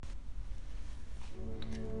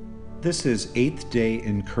This is Eighth Day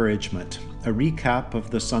Encouragement, a recap of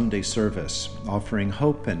the Sunday service, offering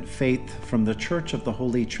hope and faith from the Church of the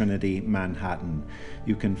Holy Trinity, Manhattan.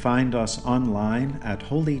 You can find us online at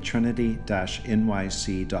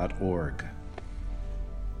holytrinity-nyc.org.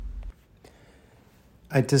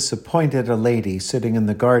 I disappointed a lady sitting in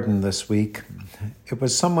the garden this week. It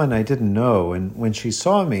was someone I didn't know, and when she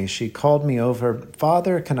saw me, she called me over.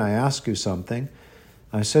 "Father, can I ask you something?"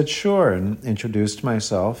 I said, "Sure," and introduced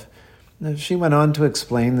myself. She went on to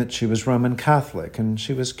explain that she was Roman Catholic, and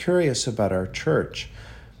she was curious about our church.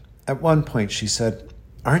 At one point, she said,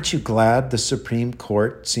 "Aren't you glad the Supreme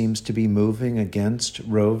Court seems to be moving against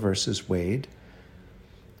Roe versus Wade?"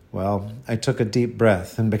 Well, I took a deep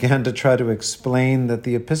breath and began to try to explain that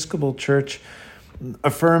the Episcopal Church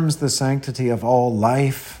affirms the sanctity of all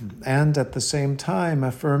life and at the same time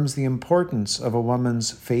affirms the importance of a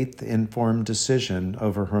woman's faith-informed decision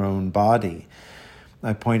over her own body.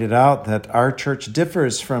 I pointed out that our church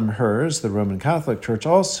differs from hers, the Roman Catholic Church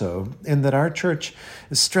also, in that our church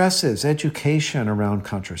stresses education around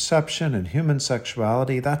contraception and human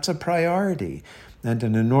sexuality. That's a priority and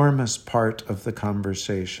an enormous part of the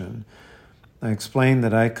conversation. I explained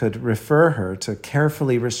that I could refer her to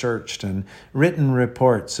carefully researched and written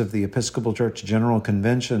reports of the Episcopal Church General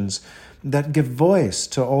Conventions that give voice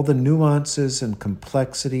to all the nuances and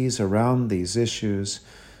complexities around these issues.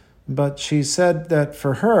 But she said that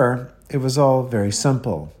for her, it was all very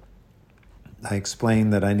simple. I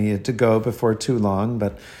explained that I needed to go before too long,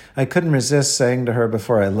 but I couldn't resist saying to her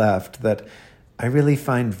before I left that I really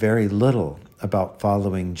find very little about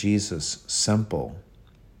following Jesus simple.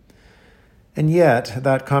 And yet,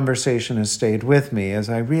 that conversation has stayed with me as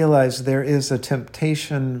I realize there is a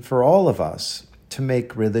temptation for all of us to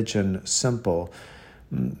make religion simple.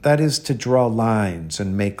 That is to draw lines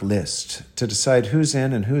and make lists, to decide who's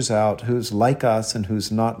in and who's out, who's like us and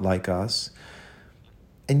who's not like us.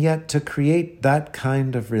 And yet to create that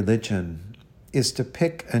kind of religion is to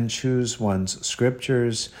pick and choose one's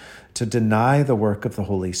scriptures, to deny the work of the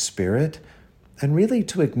Holy Spirit, and really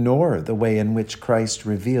to ignore the way in which Christ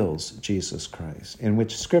reveals Jesus Christ, in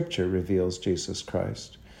which Scripture reveals Jesus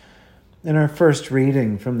Christ. In our first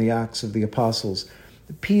reading from the Acts of the Apostles,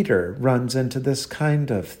 Peter runs into this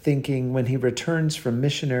kind of thinking when he returns from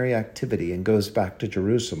missionary activity and goes back to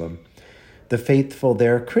Jerusalem. The faithful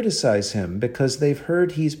there criticize him because they've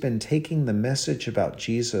heard he's been taking the message about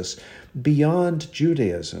Jesus beyond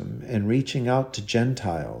Judaism and reaching out to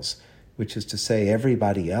Gentiles, which is to say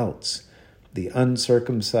everybody else, the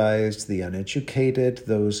uncircumcised, the uneducated,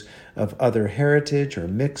 those of other heritage or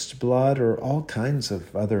mixed blood, or all kinds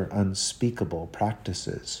of other unspeakable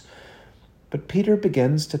practices. But Peter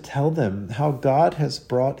begins to tell them how God has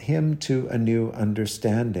brought him to a new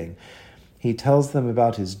understanding. He tells them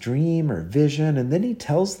about his dream or vision, and then he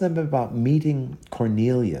tells them about meeting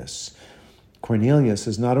Cornelius. Cornelius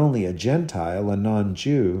is not only a Gentile, a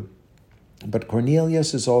non-Jew, but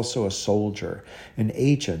Cornelius is also a soldier, an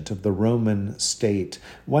agent of the Roman state,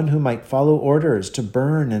 one who might follow orders to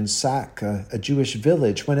burn and sack a Jewish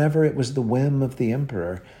village whenever it was the whim of the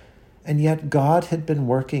emperor. And yet God had been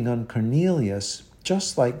working on Cornelius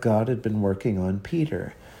just like God had been working on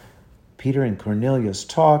Peter. Peter and Cornelius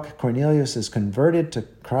talk. Cornelius is converted to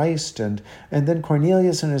Christ, and then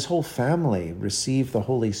Cornelius and his whole family receive the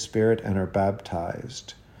Holy Spirit and are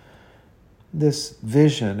baptized. This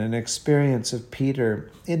vision and experience of Peter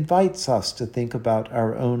invites us to think about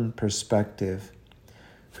our own perspective.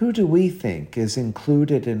 Who do we think is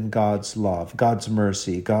included in God's love, God's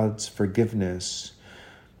mercy, God's forgiveness?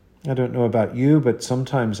 I don't know about you, but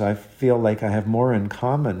sometimes I feel like I have more in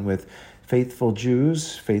common with faithful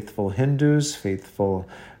Jews, faithful Hindus, faithful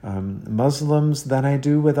Muslims than I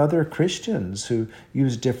do with other Christians who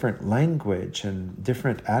use different language and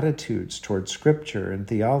different attitudes toward Scripture and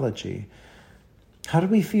theology. How do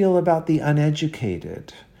we feel about the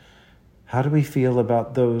uneducated? How do we feel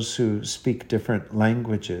about those who speak different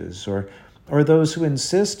languages, or those who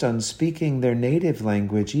insist on speaking their native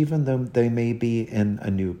language even though they may be in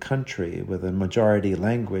a new country with a majority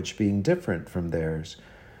language being different from theirs?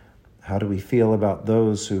 How do we feel about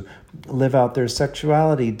those who live out their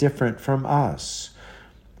sexuality different from us?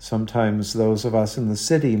 Sometimes those of us in the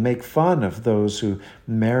city make fun of those who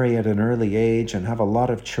marry at an early age and have a lot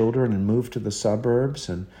of children and move to the suburbs,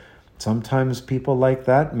 and sometimes people like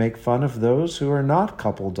that make fun of those who are not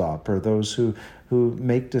coupled up or those who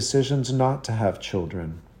make decisions not to have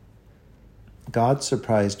children. God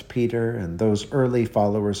surprised Peter and those early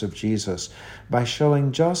followers of Jesus by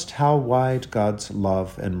showing just how wide God's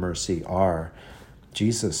love and mercy are.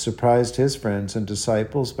 Jesus surprised his friends and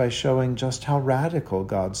disciples by showing just how radical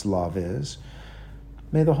God's love is.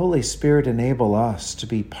 May the Holy Spirit enable us to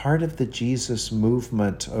be part of the Jesus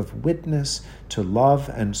movement of witness to love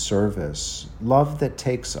and service, love that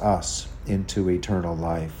takes us into eternal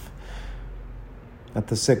life. At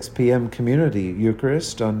the 6 p.m. Community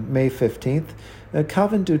Eucharist on May 15th,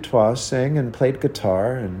 Calvin Dutois sang and played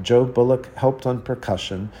guitar, and Joe Bullock helped on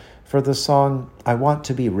percussion for the song I Want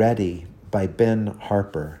to Be Ready by Ben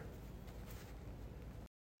Harper.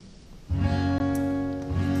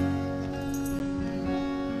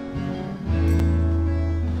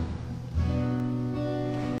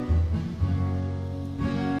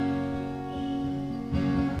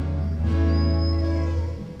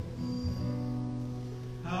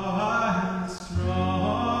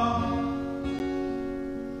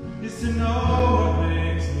 To know what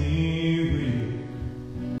makes me weak,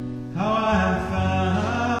 how I have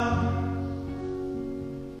found,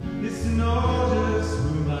 is to know just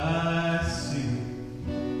whom I see,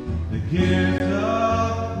 the gift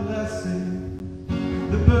of blessing,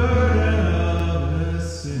 the burden of the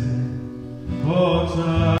sin. Oh,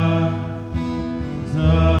 turn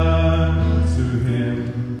to Him.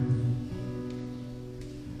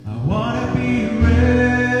 I want to be ready.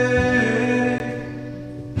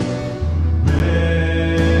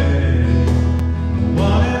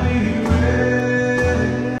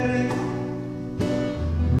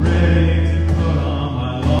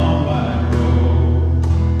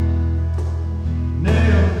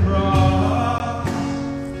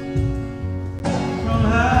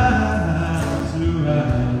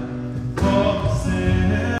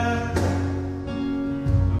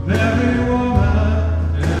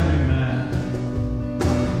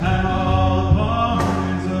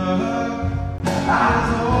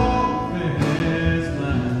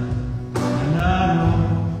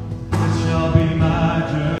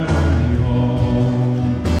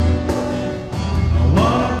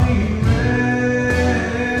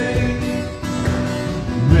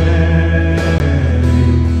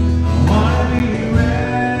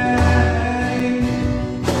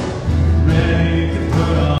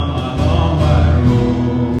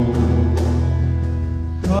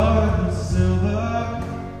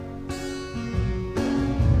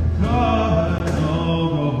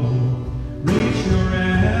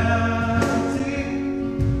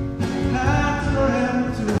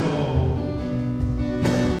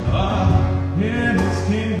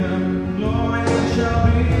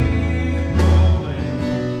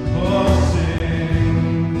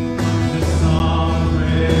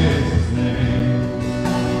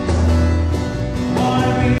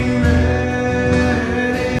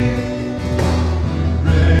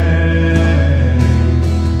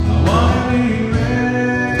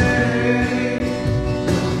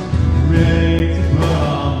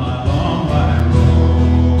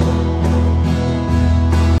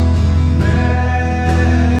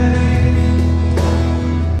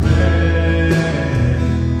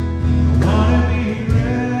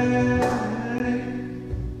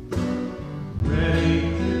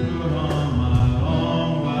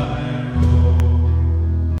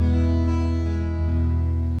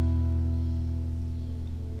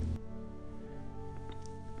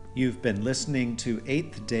 You've been listening to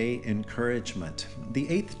Eighth Day Encouragement. The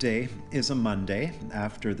eighth day is a Monday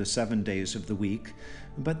after the 7 days of the week,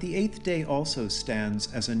 but the eighth day also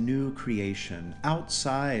stands as a new creation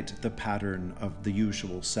outside the pattern of the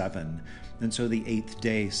usual 7. And so the eighth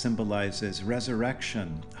day symbolizes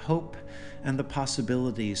resurrection, hope, and the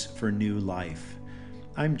possibilities for new life.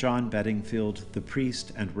 I'm John Bedingfield, the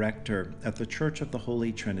priest and rector at the Church of the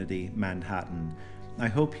Holy Trinity, Manhattan. I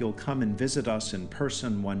hope you'll come and visit us in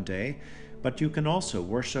person one day, but you can also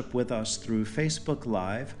worship with us through Facebook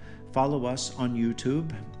Live, follow us on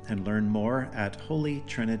YouTube, and learn more at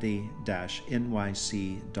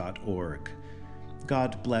holytrinity-nyc.org.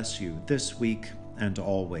 God bless you this week and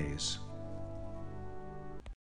always.